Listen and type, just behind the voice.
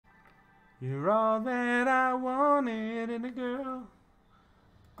You're all that I wanted in a girl,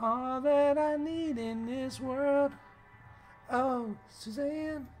 all that I need in this world. Oh,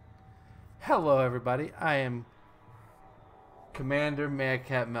 Suzanne. Hello, everybody. I am Commander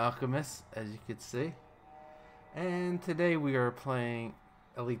Madcap Malcolmus, as you can see. And today we are playing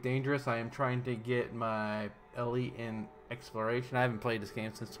Elite Dangerous. I am trying to get my Elite in Exploration. I haven't played this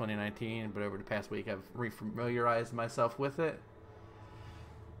game since 2019, but over the past week I've refamiliarized myself with it.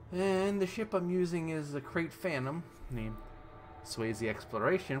 And the ship I'm using is a Crate Phantom named Swayze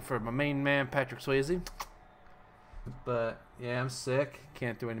Exploration for my main man, Patrick Swayze. But yeah, I'm sick.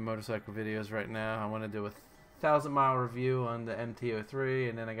 Can't do any motorcycle videos right now. I want to do a 1,000-mile review on the MT-03,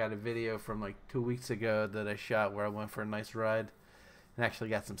 and then I got a video from like 2 weeks ago that I shot where I went for a nice ride and actually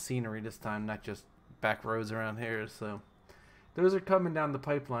got some scenery this time, not just back roads around here. So those are coming down the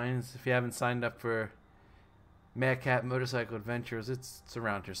pipelines. If you haven't signed up for Madcap Motorcycle Adventures, it's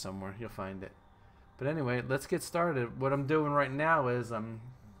around here somewhere. You'll find it. But anyway, let's get started. What I'm doing right now is I'm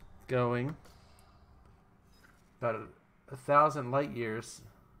going about 1,000 light years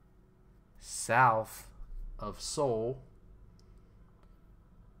south of Seoul,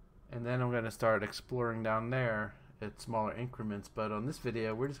 and then I'm going to start exploring down there at smaller increments. But on this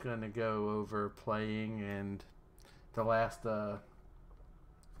video we're just going to go over playing and the last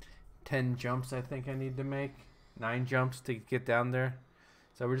 10 jumps I think I need to make. 9 jumps to get down there.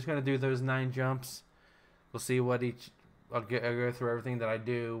 So we're just going to do those 9 jumps. We'll see what I'll go through everything that I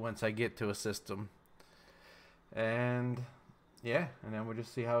do once I get to a system. And yeah, and then we'll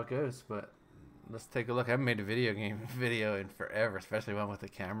just see how it goes. But let's take a look. I haven't made a video in forever, especially one with a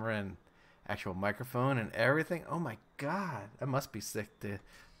camera and actual microphone and everything. Oh my god, I must be sick to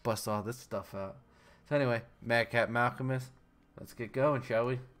bust all this stuff out. So anyway, Madcap Malcolmus, let's get going, shall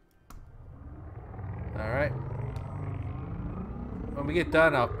we? Alright. When we get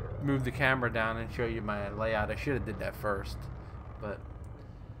done, I'll move the camera down and show you my layout. I should have did that first, but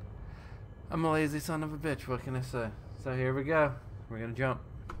I'm a lazy son of a bitch. What can I say? So here we go. We're gonna jump.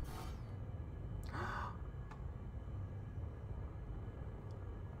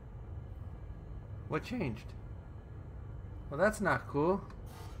 What changed? Well, that's not cool.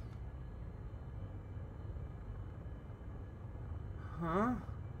 Huh?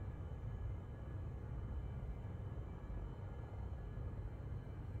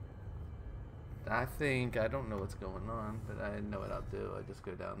 I don't know what's going on, but I know what I'll do. I just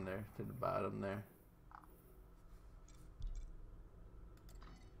go down there to the bottom there.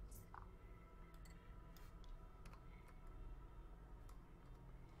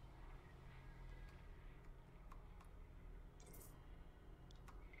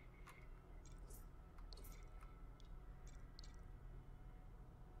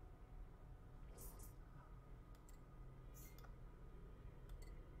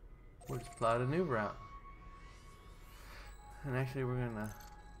 We'll just plot a new route. And actually we're gonna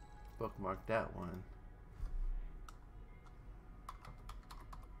bookmark that one.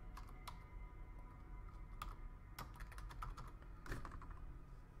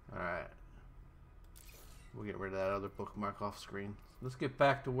 Alright. We'll get rid of that other bookmark off screen. Let's get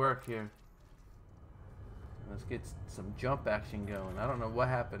back to work here. Let's get some jump action going. I don't know what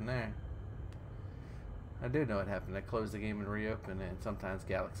happened there. I do know what happened. I closed the game and reopened it, and sometimes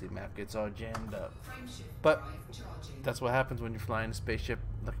Galaxy Map gets all jammed up. But that's what happens when you're flying a spaceship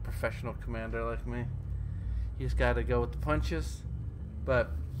like a professional commander like me. You just gotta go with the punches.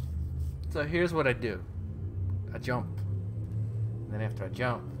 But, so here's what I do. I jump. And then after I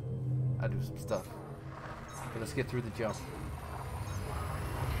jump, I do some stuff. But let's get through the jump.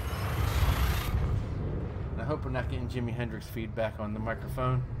 And I hope we're not getting Jimi Hendrix feedback on the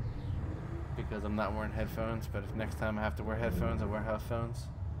microphone, because I'm not wearing headphones. But if next time I have to wear headphones, I'll wear headphones.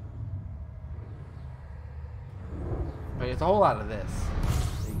 But it's a whole lot of this.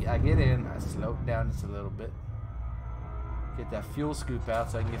 I get in, I slow it down just a little bit, get that fuel scoop out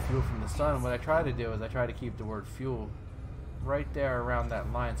so I can get fuel from the sun. And what I try to do is I try to keep the word fuel right there around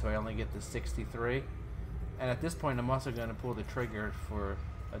that line, so I only get to 63. And at this point I'm also going to pull the trigger for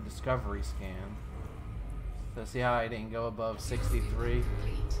a discovery scan. So see how I didn't go above 63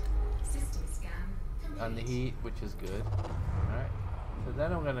 on the heat, which is good. Alright, so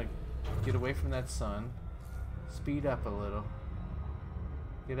then I'm going to get away from that sun, speed up a little,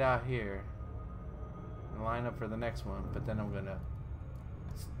 get out here, and line up for the next one. But then I'm going to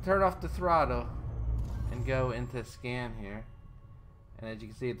turn off the throttle and go into scan here. And as you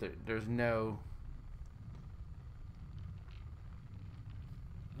can see, there's no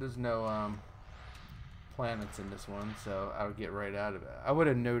planets in this one, so I would get right out of it. I would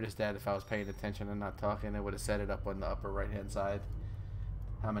have noticed that if I was paying attention and not talking. I would have set it up on the upper right hand side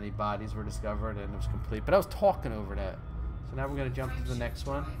how many bodies were discovered, and it was complete. But I was talking over that. So now we're going to jump to the next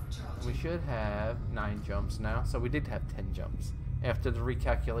one. We should have 9 jumps now. So we did have 10 jumps after the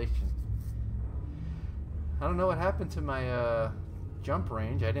recalculation. I don't know what happened to my jump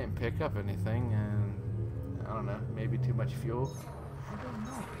range. I didn't pick up anything, and I don't know, maybe too much fuel. I don't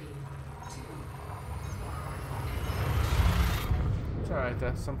know. It's alright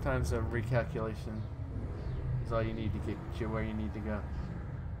though. Sometimes a recalculation is all you need to get you where you need to go.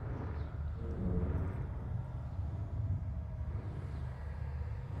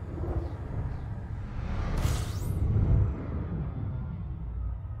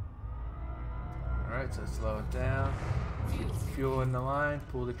 Alright, so slow it down. Keep the fuel in the line,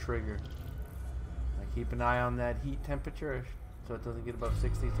 pull the trigger. Now keep an eye on that heat temperature so it doesn't get above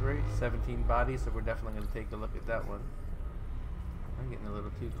 63. 17 bodies, so we're definitely going to take a look at that one. I'm getting a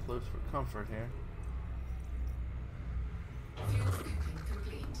little too close for comfort here.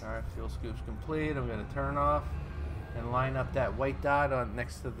 Alright, fuel scoop's complete. I'm going to turn off and line up that white dot on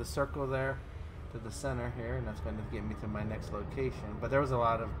next to the circle there to the center here, and that's going to get me to my next location. But there was a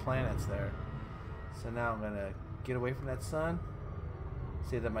lot of planets there. So now I'm going to get away from that sun,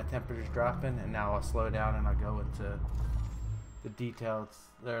 see that my temperature's dropping, and now I'll slow down and I'll go into the details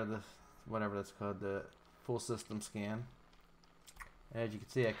there, the whatever that's called, the full system scan. And as you can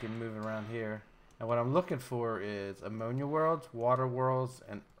see, I can move around here. And what I'm looking for is ammonia worlds, water worlds,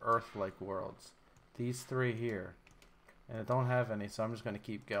 and Earth-like worlds. These 3 here. And I don't have any, so I'm just going to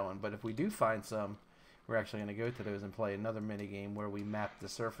keep going. But if we do find some, we're actually going to go to those and play another minigame where we map the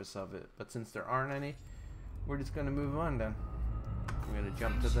surface of it. But since there aren't any, we're just going to move on then. We're going to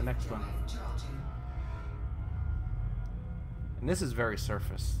jump to the next one. And this is very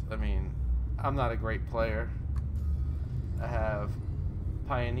surface. I mean, I'm not a great player. I have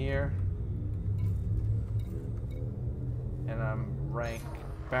Pioneer, and I'm rank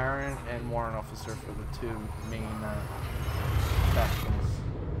Baron and Warrant Officer for the 2 main factions.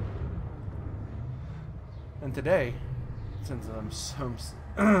 And today, since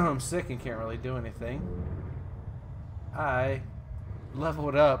I'm sick and can't really do anything, I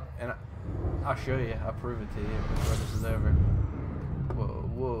leveled up, and I'll show you. I'll prove it to you before this is over.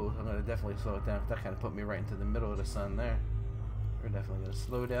 Whoa, I'm gonna definitely slow it down. That kind of put me right into the middle of the sun there. We're definitely gonna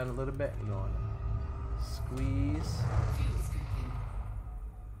slow down a little bit. We're going to squeeze.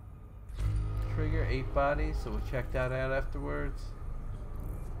 Trigger 8 bodies, so we'll check that out afterwards.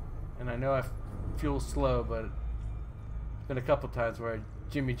 And I know I fuel slow, but it's been a couple times where I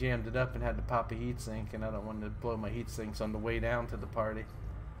Jimmy jammed it up and had to pop a heatsink, and I don't want to blow my heatsinks on the way down to the party.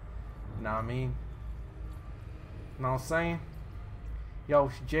 You know what I mean? Know what I'm saying? Yo,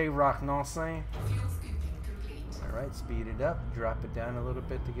 it's J-Rock, know what I'm saying? Alright, speed it up, drop it down a little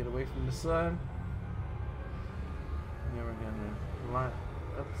bit to get away from the sun. And then we're gonna line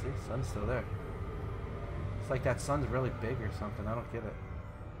up. See, sun's still there. It's like that sun's really big or something, I don't get it.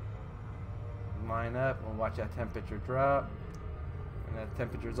 Line up, we'll watch that temperature drop. And that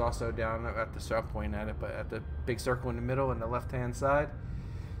temperature is also down at the, I'm pointing at it, but at the big circle in the middle on the left hand side.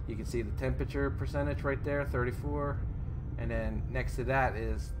 You can see the temperature percentage right there, 34. And then next to that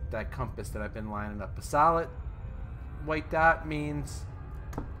is that compass that I've been lining up. A solid white dot means,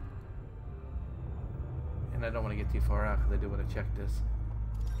 and I don't want to get too far out because I do want to check this.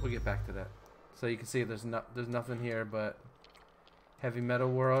 We'll get back to that. So you can see there's nothing here but heavy metal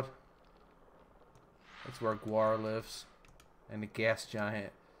world. That's where Guar lives, and the gas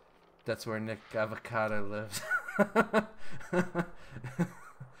giant. That's where Nick Avocado lives.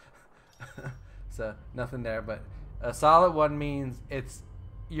 So nothing there, but a solid one means it's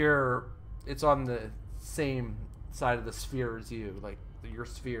on the same side of the sphere as you, like your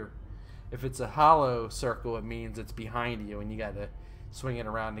sphere. If it's a hollow circle, it means it's behind you, and you got to swing it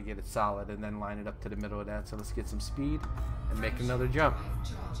around to get it solid, and then line it up to the middle of that. So let's get some speed and make another jump.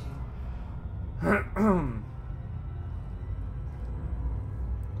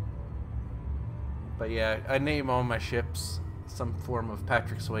 But yeah, I name all my ships some form of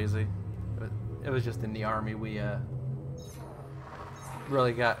Patrick Swayze. It was just in the army. We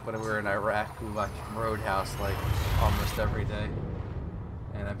really got, when we were in Iraq, we watched Roadhouse like almost every day,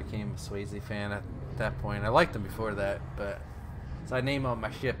 and I became a Swayze fan at that point. I liked him before that, but so I name all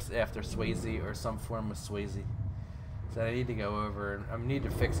my ships after Swayze or some form of Swayze. So I need to go over, and I need to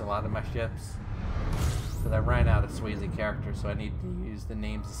fix a lot of my ships because I ran out of Swayze characters, so I need to use the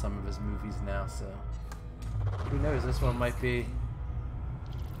names of some of his movies now. So who knows, this one might be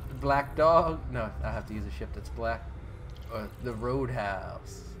Black Dog. No, I have to use a ship that's black. Or the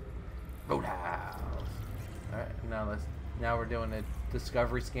Roadhouse. Roadhouse. Alright, now we're doing a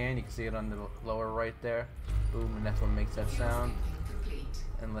discovery scan. You can see it on the lower right there. Boom, and that's what makes that sound.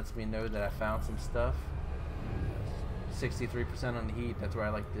 and lets me know that I found some stuff. 63% on the heat. That's where I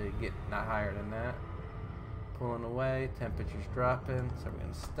like to get, not higher than that. Pulling away, temperature's dropping, so we're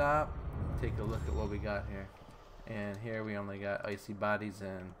gonna stop. Take a look at what we got here. And here we only got icy bodies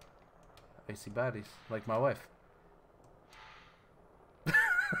and icy bodies, like my wife.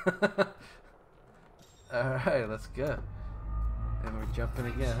 Alright, let's go. And we're jumping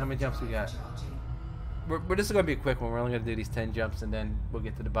again. How many jumps we got? This is going to be a quick one. We're only going to do these 10 jumps and then we'll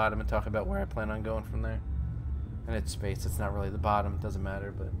get to the bottom and talk about where I plan on going from there. And it's space. It's not really the bottom. It doesn't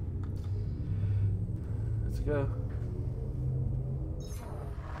matter, but let's go.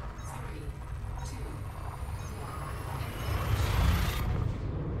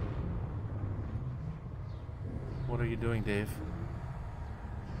 What are you doing, Dave?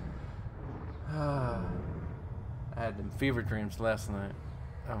 I had them fever dreams last night.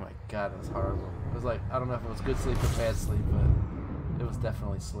 Oh my god, it was horrible. It was like, I don't know if it was good sleep or bad sleep, but it was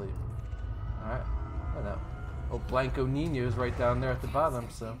definitely sleep. Alright, what up? Oh, Blanco Nino is right down there at the bottom,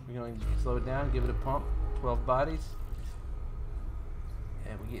 so we're going to slow it down, give it a pump. 12 bodies.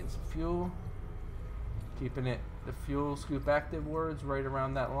 And we're getting some fuel. Keeping it, the fuel scoop active words right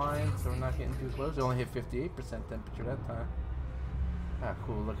around that line, so we're not getting too close. We only hit 58% temperature that time. Ah,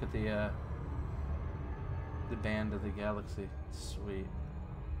 cool. Look at the band of the galaxy. Sweet.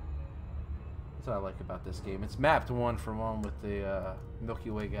 That's what I like about this game. It's mapped 1 for 1 with the Milky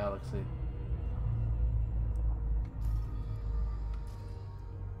Way galaxy.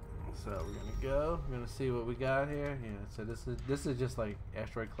 So we're gonna go. We're gonna see what we got here. Yeah. So this is just like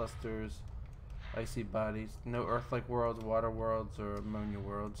asteroid clusters, icy bodies, no Earth-like worlds, water worlds, or ammonia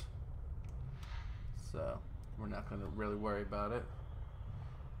worlds. So we're not gonna really worry about it.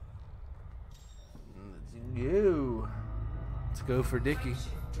 Let's go. Let's go for Dickie. Let's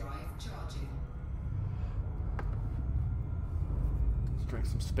drink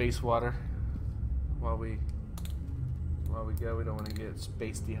some space water while we go. We don't want to get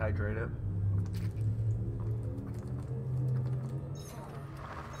space dehydrated.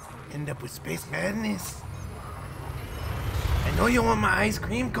 End up with space madness. I know you want my ice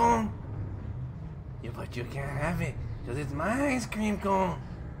cream cone. Yeah, but you can't have it because it's my ice cream cone.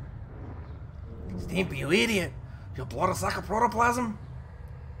 Stimpy, you idiot! Your blood a sack of protoplasm?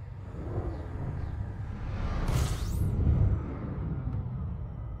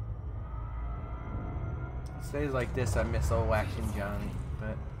 Days like this, I miss old Action Johnny,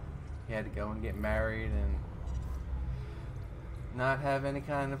 but he had to go and get married and not have any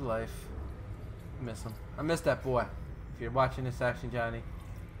kind of life. Miss him. I miss that boy. If you're watching this, Action Johnny,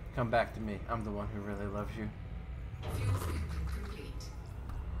 come back to me. I'm the one who really loves you.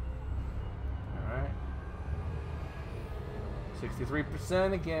 Alright.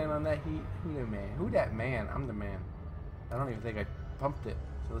 63% again on that heat. Who the man? Who that man? I'm the man. I don't even think I pumped it.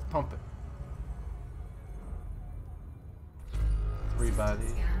 So let's pump it. 3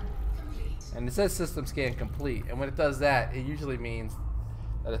 bodies. And it says system scan complete. And when it does that, it usually means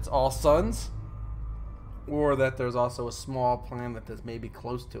that it's all suns, or that there's also a small planet that's maybe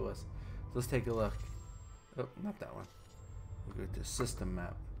close to us. So let's take a look. Oh, not that one. We'll go to the system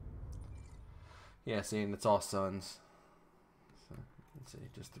map. Yeah, see, and it's all suns. So let's see,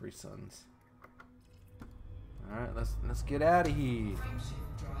 just 3 suns. Alright, let's get out of here.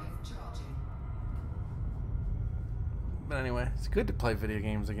 But anyway, it's good to play video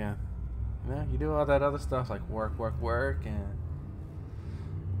games again. You know, you do all that other stuff like work, and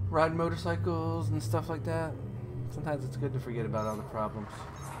ride motorcycles and stuff like that. Sometimes it's good to forget about all the problems.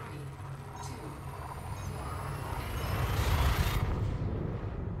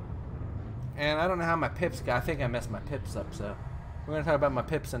 And I don't know how my pips got. I think I messed my pips up, so we're going to talk about my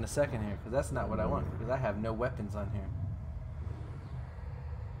pips in a second here, because that's not what I want, because I have no weapons on here.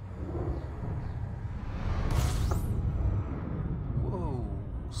 Whoa,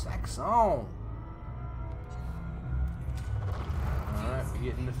 Saxon. Alright, we're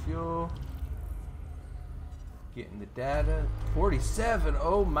getting the fuel. Getting the data. 47,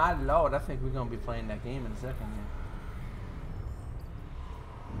 oh my lord. I think we're going to be playing that game in a second here.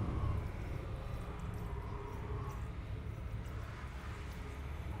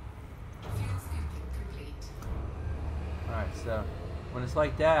 Alright, so when it's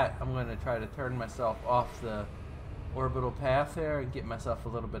like that, I'm going to try to turn myself off the orbital path there and get myself a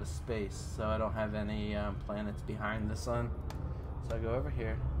little bit of space so I don't have any planets behind the sun. So I go over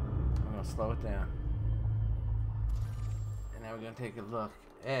here. I'm going to slow it down. And now we're going to take a look.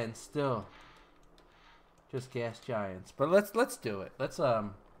 And still just gas giants. But let's do it. Let's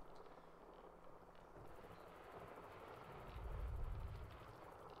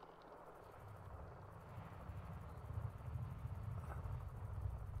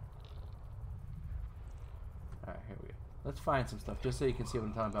Alright, here we go. Let's find some stuff just so you can see what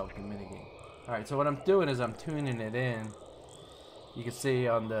I'm talking about with the minigame. Alright, so what I'm doing is I'm tuning it in. You can see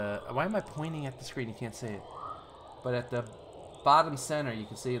on the... Why am I pointing at the screen? You can't see it. But at the bottom center, you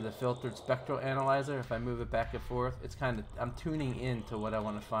can see the filtered spectral analyzer. If I move it back and forth, it's kind of... I'm tuning in to what I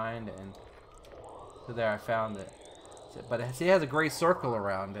want to find, and... So there, I found it. So, but see, it has a gray circle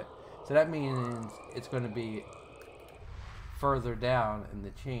around it. So that means it's going to be further down in the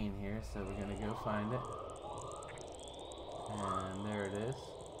chain here. So we're going to go find it. And there it is.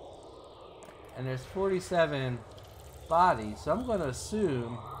 And there's 47 bodies. So I'm going to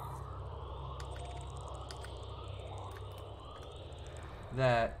assume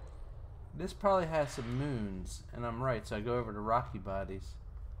that this probably has some moons. And I'm right. So I go over to rocky bodies.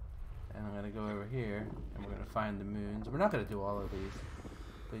 And I'm going to go over here. And we're going to find the moons. We're not going to do all of these.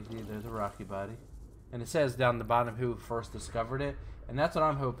 But you see there's a rocky body. And it says down the bottom who first discovered it. And that's what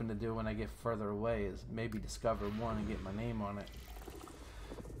I'm hoping to do when I get further away, is maybe discover one and get my name on it.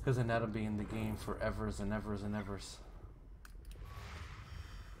 Because then that'll be in the game for evers and evers and evers.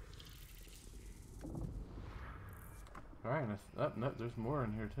 Alright, oh, no, there's more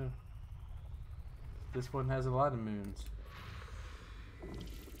in here too. This one has a lot of moons.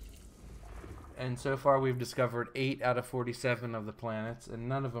 And so far we've discovered 8 out of 47 of the planets, and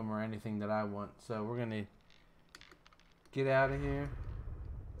none of them are anything that I want. So we're going to get out of here.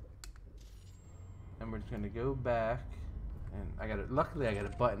 And we're just going to go back. And luckily I got a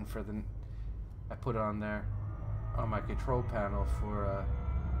button for I put on there on my control panel for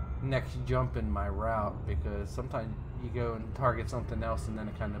next jump in my route, because sometimes you go and target something else and then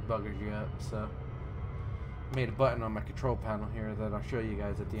it kind of buggers you up. So I made a button on my control panel here that I'll show you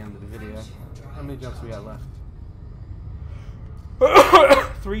guys at the end of the video. How many jumps we got left?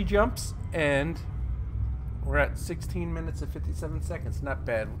 3 jumps, and we're at 16 minutes and 57 seconds. Not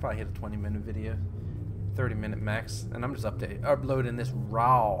bad. We'll probably hit a 20-minute video. 30-minute max. And I'm just uploading this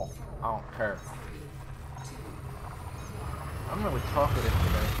raw. I don't care. I'm really talkative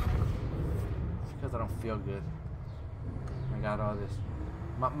today. It's because I don't feel good. I got all this.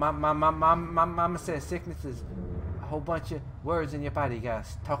 My mama says sickness is a whole bunch of words in your body,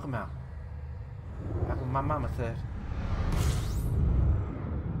 guys. Talk them out. That's what my mama said.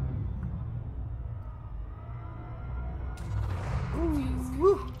 Ooh,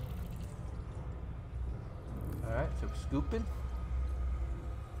 woo. Alright, so we're scooping.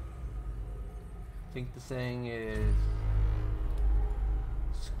 I think the saying is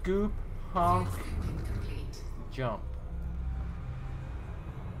scoop, honk, jump.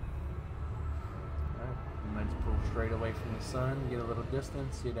 Alright, you might just pull straight away from the sun, get a little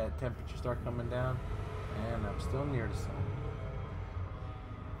distance, see that temperature start coming down, and I'm still near the sun.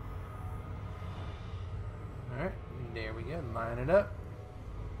 Alright, there we go, line it up.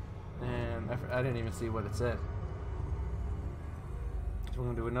 And I didn't even see what it said. So we're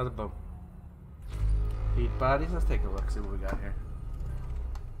going to do another bow. Heat bodies, let's take a look, see what we got here.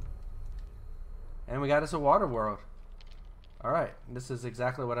 And we got us a water world. Alright, this is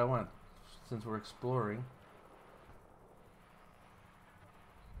exactly what I want, since we're exploring.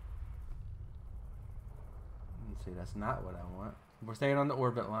 Let's see, that's not what I want. We're staying on the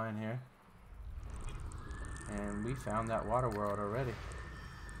orbit line here. And we found that water world already.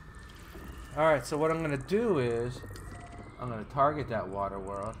 Alright, so what I'm going to do is I'm going to target that water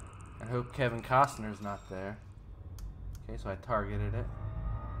world and hope Kevin Costner's not there. Okay, so I targeted it.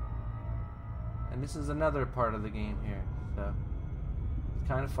 And this is another part of the game here, so it's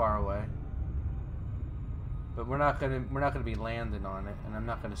kind of far away. But we're not gonna be landing on it, and I'm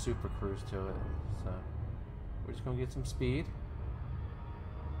not gonna super cruise to it. So we're just gonna get some speed.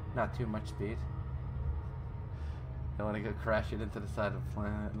 Not too much speed. Don't want to go crash it into the side of the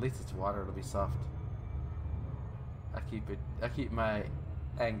planet. At least it's water; it'll be soft. I keep my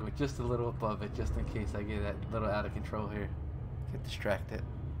angle just a little above it, just in case I get a little out of control here. Get distracted.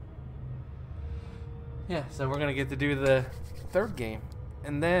 Yeah, so we're gonna get to do the 3rd game,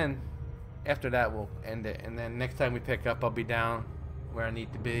 and then after that we'll end it. And then next time we pick up, I'll be down where I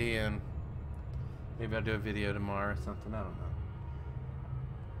need to be, and maybe I'll do a video tomorrow or something. I don't know.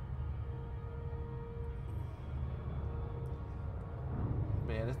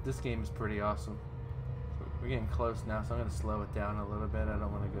 But yeah, this game is pretty awesome. We're getting close now, so I'm gonna slow it down a little bit. I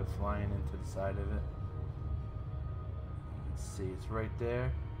don't want to go flying into the side of it. Let's see, it's right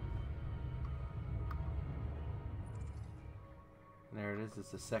there. There it is.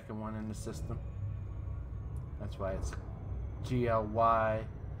 It's the second one in the system. That's why it's GLY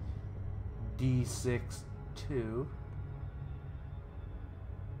D62.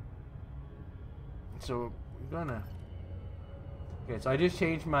 So we're gonna. Okay, so I just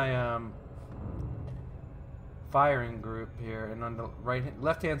changed my firing group here, and on the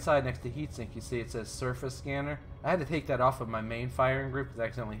left hand side next to heatsink, you see it says surface scanner. I had to take that off of my main firing group because I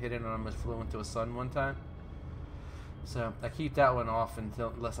accidentally hit it and I almost flew into a sun one time. So I keep that one off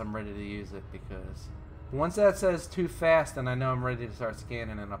unless I'm ready to use it, because once that says too fast, then I know I'm ready to start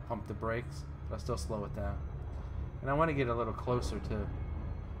scanning, and I'll pump the brakes, but I'll still slow it down. And I want to get a little closer too.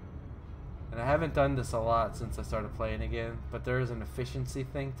 And I haven't done this a lot since I started playing again, but there is an efficiency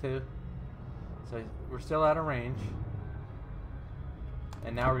thing too. So we're still out of range.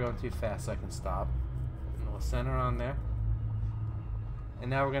 And now we're going too fast, so I can stop. And we'll center on there. And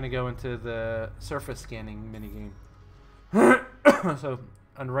now we're going to go into the surface scanning minigame. So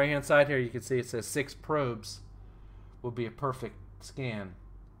on the right hand side here, you can see it says 6 probes will be a perfect scan.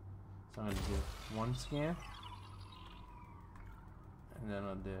 So I'm going to do 1 scan. And then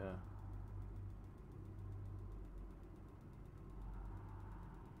I'll do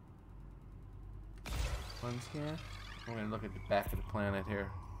 1 scan. I'm going to look at the back of the planet here.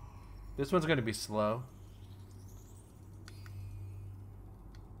 This one's going to be slow.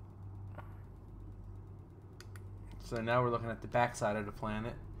 So now we're looking at the back side of the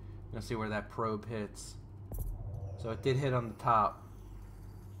planet. You're going to see where that probe hits. So it did hit on the top.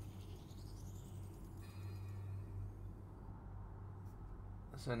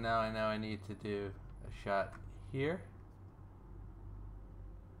 So now I know I need to do a shot here.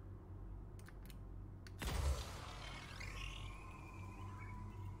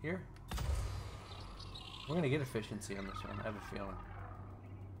 Here. We're going to get efficiency on this one. I have a feeling.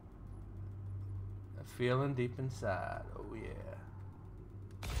 A feeling deep inside. Oh yeah.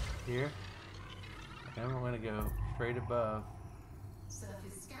 Here. And we're going to go straight above.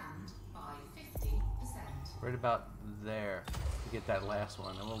 Surface scanned by 50%. Right about there to get that last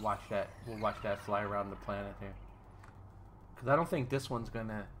one, and we'll watch that. We'll watch that fly around the planet here. Because I don't think this one's going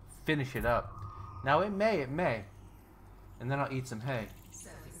to finish it up. Now it may, and then I'll eat some hay.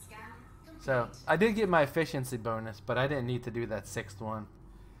 So I did get my efficiency bonus, but I didn't need to do that 6th one.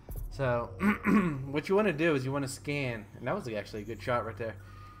 So what you want to do is you want to scan, and that was actually a good shot right there.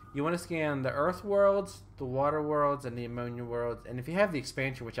 You want to scan the Earth worlds, the water worlds, and the ammonia worlds. And if you have the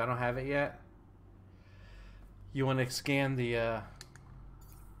expansion, which I don't have it yet, you want to scan the,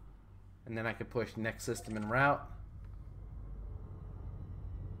 and then I could push next system en route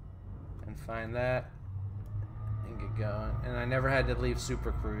and find that and get going. And I never had to leave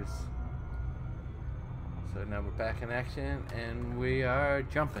Super Cruise. So now we're back in action and we are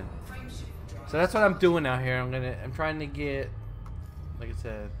jumping. So that's what I'm doing out here. I'm trying to get, like I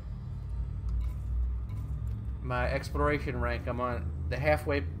said, my exploration rank. I'm on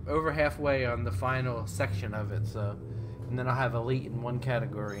the over halfway on the final section of it. So, and then I'll have elite in one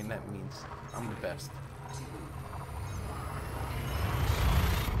category, and that means I'm the best.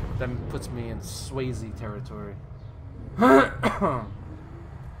 That puts me in Swayze territory.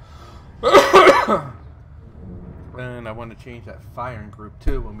 And I want to change that firing group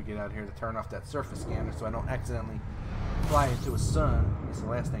too when we get out here to turn off that surface scanner so I don't accidentally fly into a sun. That's the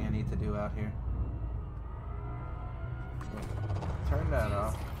last thing I need to do out here. Turn that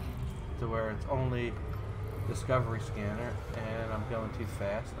off to where it's only discovery scanner, and I'm going too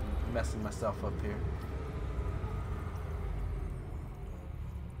fast. I'm messing myself up here.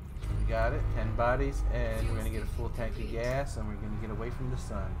 We got it, 10 bodies, and we're going to get a full tank of gas, and we're going to get away from the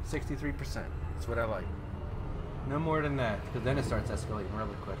sun. 63%. That's what I like. No more than that, because then it starts escalating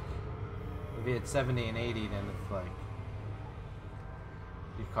really quick. If you hit 70 and 80, then it's like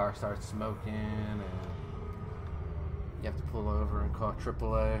your car starts smoking, and you have to pull over and call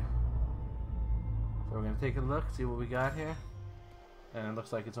AAA. So we're going to take a look, see what we got here. And it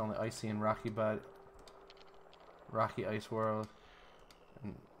looks like it's only icy and rocky, but rocky ice world.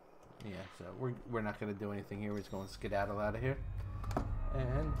 And yeah, so we're not going to do anything here. We're just going to skedaddle out of here.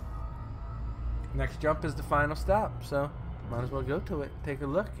 And next jump is the final stop, so might as well go to it, take a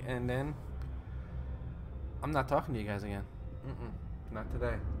look, and then I'm not talking to you guys again. Not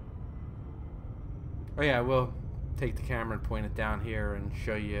today. Oh yeah, I will take the camera and point it down here and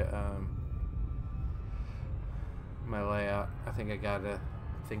show you my layout. I think I got a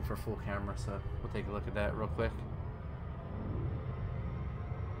thing for full camera, so we'll take a look at that real quick.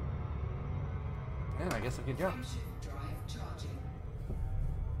 And I guess I can jump.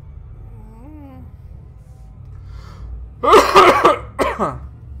 I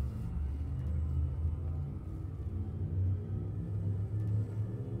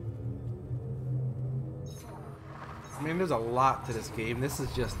mean, there's a lot to this game. This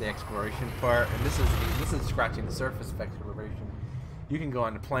is just the exploration part, and this is scratching the surface of exploration. You can go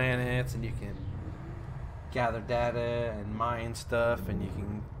on the planets, and you can gather data and mine stuff, and you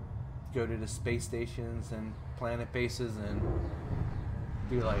can go to the space stations and planet bases and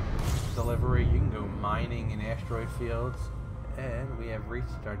do like delivery. You can go mining in asteroid fields, and we have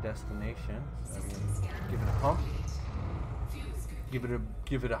reached our destination. So I'm gonna give it a pump.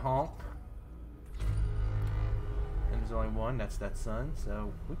 Give it a honk. And there's only one. That's that sun.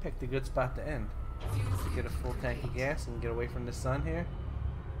 So we picked a good spot to end. To get a full tank of gas and get away from the sun here.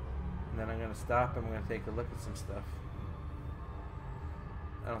 And then I'm gonna stop and I'm gonna take a look at some stuff.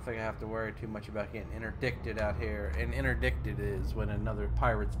 I don't think I have to worry too much about getting interdicted out here. And interdicted is when another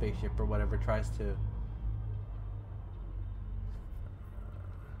pirate spaceship or whatever tries to...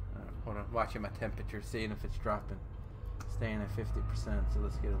 hold on, watching my temperature, seeing if it's dropping. Staying at 50%, so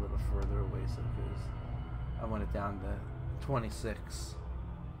let's get a little further away so because I want it down to 26.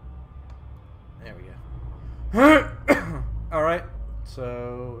 There we go. Alright,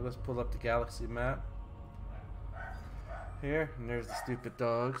 so let's pull up the galaxy map. Here, and there's the stupid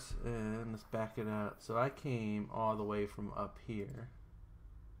dogs, and let's back it up. So I came all the way from up here,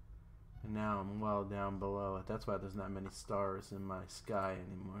 and now I'm well down below it. That's why there's not many stars in my sky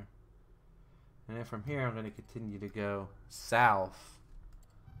anymore. And then from here, I'm going to continue to go south.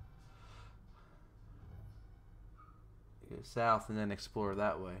 Go south and then explore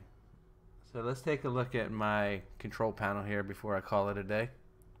that way. So let's take a look at my control panel here before I call it a day.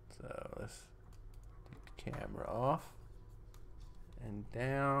 So let's take the camera off. And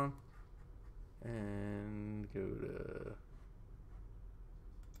down and go to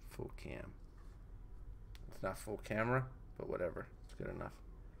full cam. It's not full camera, but whatever, it's good enough.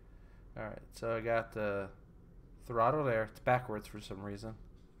 Alright, so I got the throttle there. It's backwards for some reason.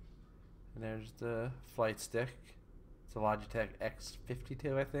 And there's the flight stick. It's a Logitech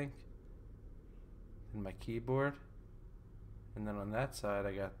X52, I think. And my keyboard. And then on that side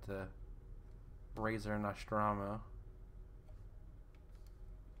I got the Razer Nostromo.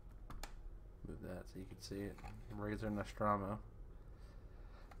 Move that so you can see it. Razer Nostromo.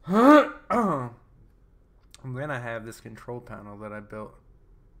 And then I have this control panel that I built.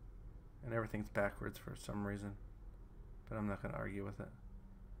 And everything's backwards for some reason. But I'm not going to argue with it.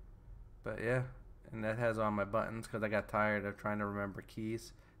 But yeah. And that has all my buttons because I got tired of trying to remember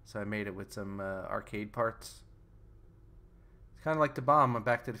keys. So I made it with some arcade parts. It's kind of like the bomb on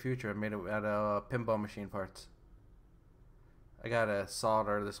Back to the Future. I made it out of pinball machine parts. I got a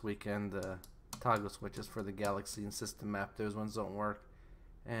solder this weekend. Toggle switches for the galaxy and system map. Those ones don't work.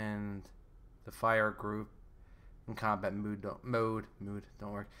 And the fire group and combat mood don't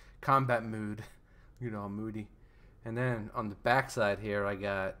work. Combat mood, you know, moody. And then on the back side here, I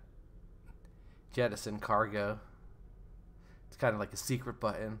got jettison cargo. It's kind of like a secret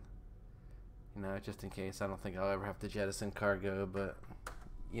button, you know, just in case. I don't think I'll ever have to jettison cargo, but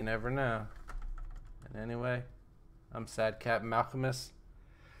you never know. And anyway, I'm Sad Cat Malcolmus.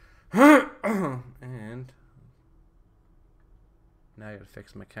 And now I gotta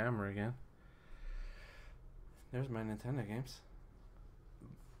fix my camera again. There's my Nintendo games.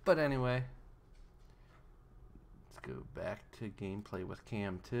 But anyway, let's go back to gameplay with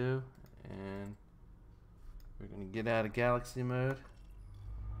Cam 2, and we're gonna get out of galaxy mode,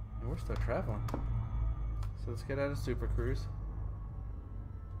 and we're still traveling. So let's get out of Super Cruise.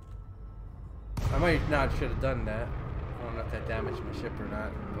 I might not should have done that. I don't know if that damaged my ship or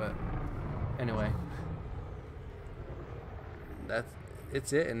not, but anyway,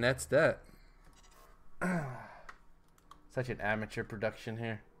 it's it, and that's that. Such an amateur production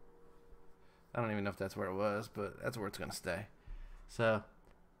here. I don't even know if that's where it was, but that's where it's gonna stay. So,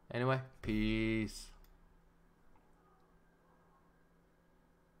 anyway, peace.